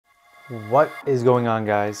What is going on,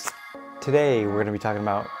 guys? Today we're going to be talking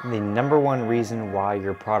about the number one reason why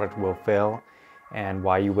your product will fail and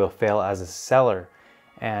why you will fail as a seller.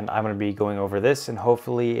 And I'm going to be going over this, and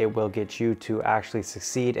hopefully it will get you to actually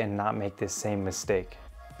succeed and not make this same mistake,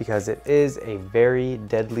 because it is a very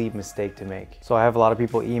deadly mistake to make. So I have a lot of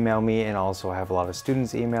people email me, and also I have a lot of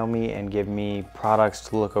students email me and give me products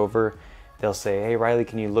to look over. They'll say, hey Riley,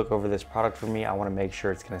 can you look over this product for me? I want to make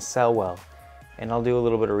sure it's going to sell well. And I'll do a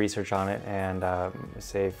little bit of research on it, and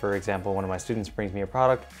say, for example, one of my students brings me a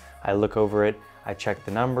product, I look over it, I check the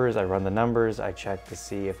numbers, I run the numbers, I check to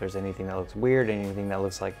see if there's anything that looks weird, anything that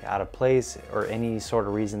looks like out of place, or any sort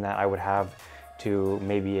of reason that I would have to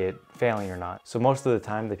maybe it failing or not. So most of the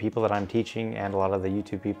time, the people that I'm teaching and a lot of the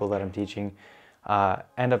YouTube people that I'm teaching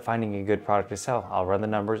end up finding a good product to sell. I'll run the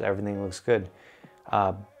numbers, everything looks good.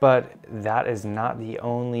 But that is not the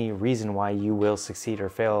only reason why you will succeed or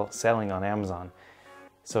fail selling on Amazon.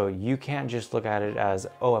 So you can't just look at it as,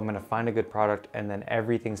 oh, I'm going to find a good product and then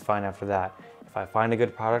everything's fine after that. If I find a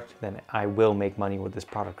good product, then I will make money with this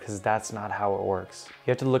product, because that's not how it works.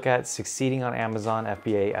 You have to look at succeeding on Amazon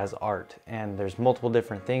FBA as art, and there's multiple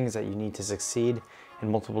different things that you need to succeed and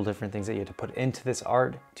multiple different things that you have to put into this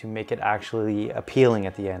art to make it actually appealing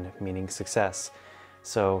at the end, meaning success.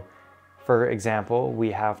 So for example,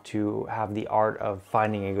 we have to have the art of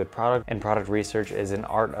finding a good product, and product research is an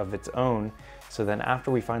art of its own. So then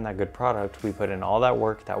after we find that good product, we put in all that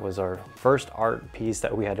work. That was our first art piece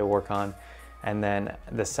that we had to work on. And then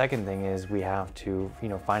the second thing is we have to,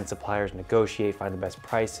 find suppliers, negotiate, find the best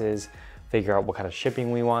prices, figure out what kind of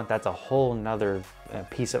shipping we want. That's a whole nother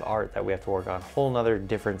piece of art that we have to work on, whole nother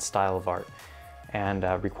different style of art, and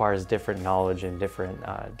requires different knowledge and different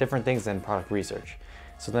things than product research.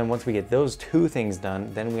 So then once we get those two things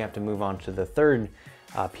done, then we have to move on to the third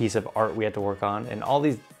piece of art we have to work on. And all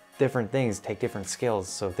these different things take different skills.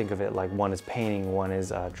 So think of it like one is painting, one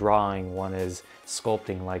is drawing, one is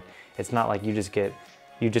sculpting. Like, it's not like you just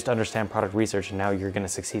understand product research and now you're gonna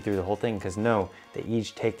succeed through the whole thing, because no, they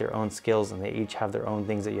each take their own skills and they each have their own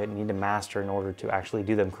things that you need to master in order to actually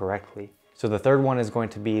do them correctly. So the third one is going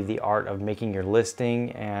to be the art of making your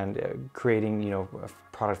listing and creating,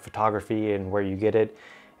 product photography and where you get it,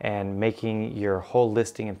 and making your whole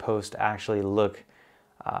listing and post actually look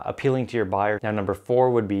appealing to your buyer. Now, number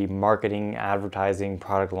 4 would be marketing, advertising,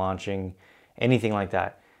 product launching, anything like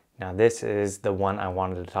that. Now, this is the one I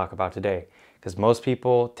wanted to talk about today, because most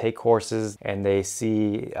people take courses and they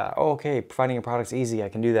see, oh, okay, finding a product's easy, I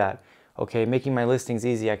can do that. Okay, making my listings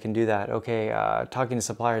easy, I can do that. Okay, talking to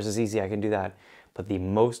suppliers is easy, I can do that. But the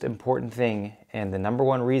most important thing, and the number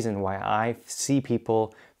one reason why I see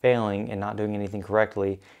people failing and not doing anything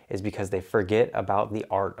correctly, is because they forget about the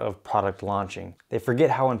art of product launching. They forget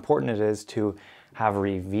how important it is to have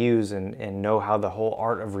reviews and know how the whole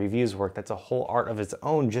art of reviews work. That's a whole art of its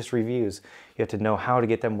own, just reviews. You have to know how to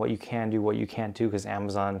get them, what you can do, what you can't do, because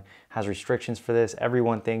Amazon has restrictions for this.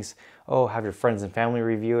 Everyone thinks, oh, have your friends and family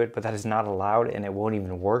review it, but that is not allowed, and it won't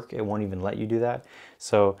even work. It won't even let you do that.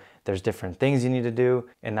 So there's different things you need to do,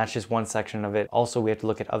 and that's just one section of it. Also, we have to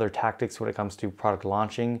look at other tactics when it comes to product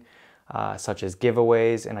launching, such as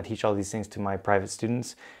giveaways, and I teach all these things to my private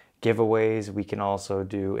students. Giveaways, we can also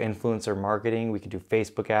do influencer marketing, we can do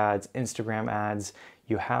Facebook ads, Instagram ads.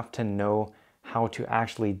 You have to know how to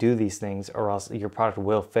actually do these things, or else your product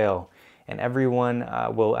will fail. And everyone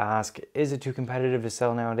will ask, is it too competitive to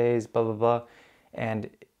sell nowadays, blah, blah, blah.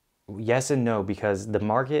 And yes and no, because the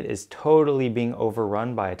market is totally being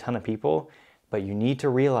overrun by a ton of people, but you need to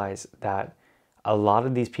realize that a lot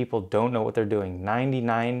of these people don't know what they're doing.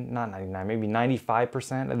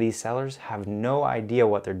 95% of these sellers have no idea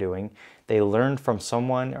what they're doing. They learned from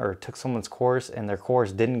someone or took someone's course, and their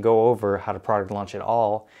course didn't go over how to product launch at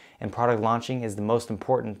all. And product launching is the most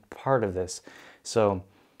important part of this. So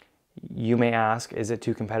you may ask, is it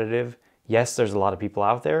too competitive? Yes, there's a lot of people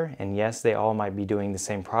out there, and yes, they all might be doing the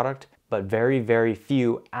same product, but very, very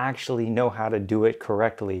few actually know how to do it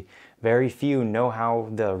correctly. Very few know how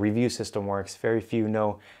the review system works. Very few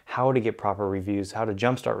know how to get proper reviews, how to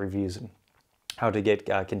jumpstart reviews, how to get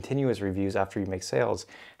continuous reviews after you make sales,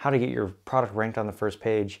 how to get your product ranked on the first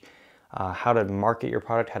page, how to market your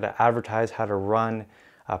product, how to advertise, how to run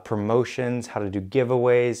promotions, how to do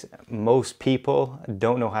giveaways. Most people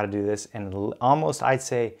don't know how to do this, and almost, I'd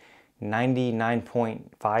say,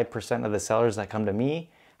 99.5% of the sellers that come to me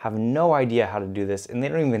have no idea how to do this, and they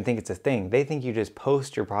don't even think it's a thing. They think you just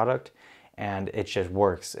post your product and it just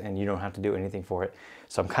works and you don't have to do anything for it.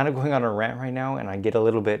 So I'm kind of going on a rant right now, and I get a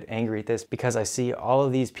little bit angry at this because I see all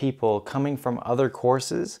of these people coming from other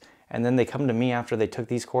courses, and then they come to me after they took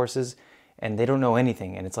these courses and they don't know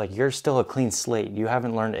anything. And it's like, you're still a clean slate. You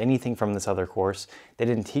haven't learned anything from this other course. They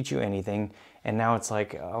didn't teach you anything. And now it's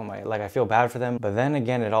like, oh my, like I feel bad for them. But then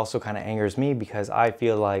again, it also kind of angers me because I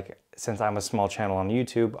feel like since I'm a small channel on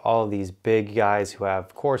YouTube, all of these big guys who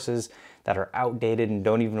have courses that are outdated and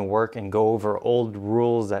don't even work and go over old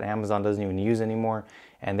rules that Amazon doesn't even use anymore,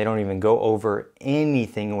 and they don't even go over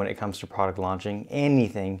anything when it comes to product launching,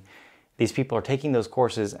 anything. These people are taking those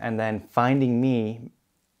courses and then finding me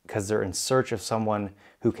because they're in search of someone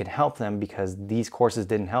who can help them because these courses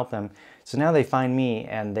didn't help them. So now they find me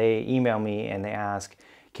and they email me and they ask,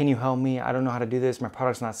 can you help me? I don't know how to do this. My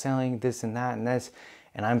product's not selling, this and that and this.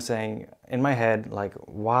 And I'm saying in my head, like,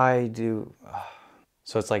 why do...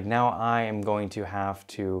 So it's like now I am going to have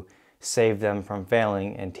to save them from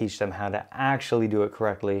failing and teach them how to actually do it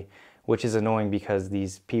correctly, which is annoying because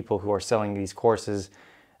these people who are selling these courses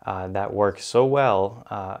that work so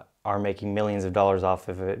well are making millions of dollars off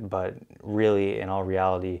of it, but really in all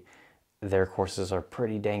reality, their courses are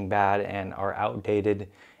pretty dang bad and are outdated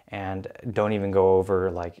and don't even go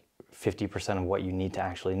over like 50% of what you need to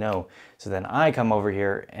actually know. So then I come over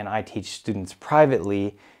here and I teach students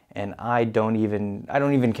privately, and I don't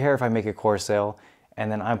even care if I make a course sale,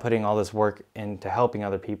 and then I'm putting all this work into helping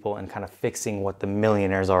other people and kind of fixing what the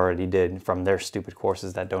millionaires already did from their stupid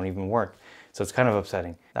courses that don't even work. So it's kind of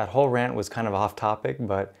upsetting. That whole rant was kind of off topic,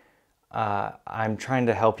 but I'm trying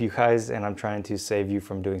to help you guys and I'm trying to save you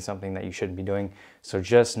from doing something that you shouldn't be doing. So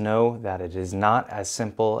just know that it is not as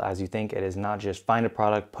simple as you think. It is not just find a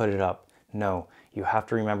product, put it up. No, you have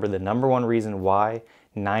to remember the number one reason why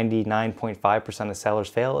 99.5% of sellers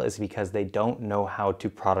fail is because they don't know how to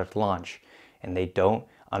product launch and they don't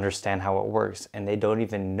understand how it works and they don't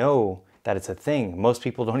even know that it's a thing. Most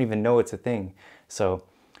people don't even know it's a thing. So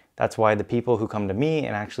that's why the people who come to me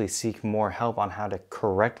and actually seek more help on how to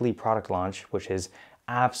correctly product launch, which is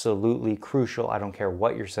absolutely crucial, I don't care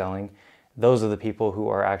what you're selling, those are the people who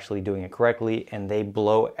are actually doing it correctly, and they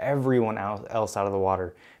blow everyone else out of the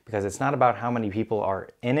water, because it's not about how many people are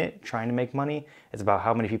in it trying to make money, it's about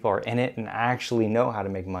how many people are in it and actually know how to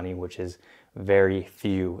make money, which is very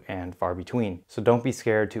few and far between. So don't be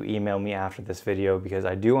scared to email me after this video, because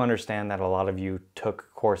I do understand that a lot of you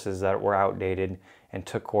took courses that were outdated and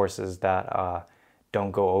took courses that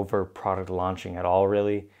don't go over product launching at all,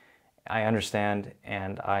 really. I understand,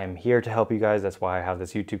 and I am here to help you guys. That's why I have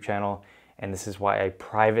this YouTube channel, and this is why I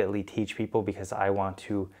privately teach people, because I want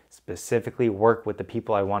to specifically work with the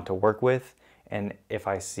people I want to work with. And if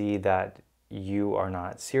I see that you are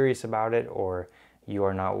not serious about it, or you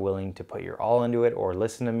are not willing to put your all into it, or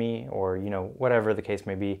listen to me, or whatever the case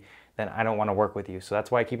may be, then I don't want to work with you. So that's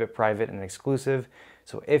why I keep it private and exclusive.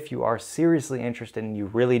 So if you are seriously interested and you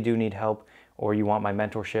really do need help, or you want my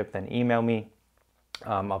mentorship, then email me.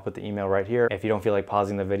 I'll put the email right here. If you don't feel like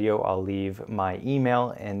pausing the video, I'll leave my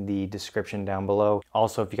email in the description down below.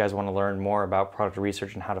 Also, if you guys want to learn more about product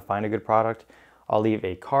research and how to find a good product, I'll leave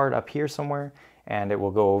a card up here somewhere, and it will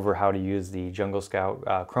go over how to use the Jungle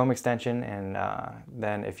Scout Chrome extension. And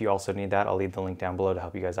then if you also need that, I'll leave the link down below to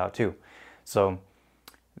help you guys out too. So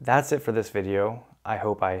that's it for this video. I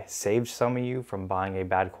hope I saved some of you from buying a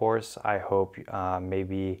bad course. I hope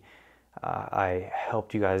maybe I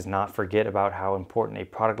helped you guys not forget about how important a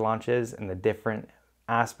product launch is and the different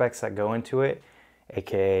aspects that go into it,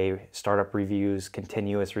 aka startup reviews,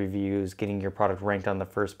 continuous reviews, getting your product ranked on the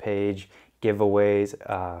first page, giveaways,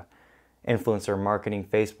 influencer marketing,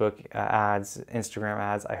 Facebook ads, Instagram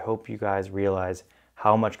ads. I hope you guys realize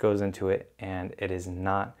how much goes into it, and it is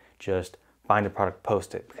not just find a product,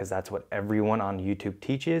 post it, because that's what everyone on YouTube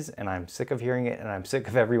teaches, and I'm sick of hearing it, and I'm sick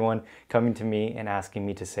of everyone coming to me and asking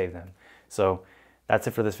me to save them. So that's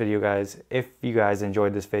it for this video, guys. If you guys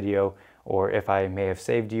enjoyed this video, or if I may have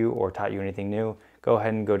saved you or taught you anything new, go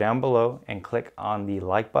ahead and go down below and click on the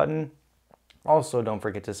like button. Also, don't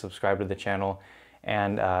forget to subscribe to the channel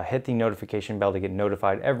and hit the notification bell to get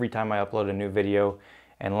notified every time I upload a new video.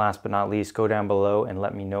 And last but not least, go down below and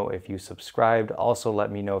let me know if you subscribed. Also,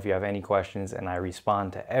 let me know if you have any questions, and I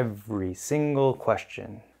respond to every single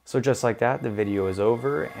question. So just like that, the video is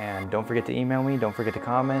over, and don't forget to email me, don't forget to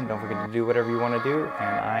comment, don't forget to do whatever you want to do,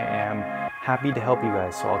 and I am happy to help you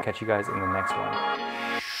guys. So I'll catch you guys in the next one.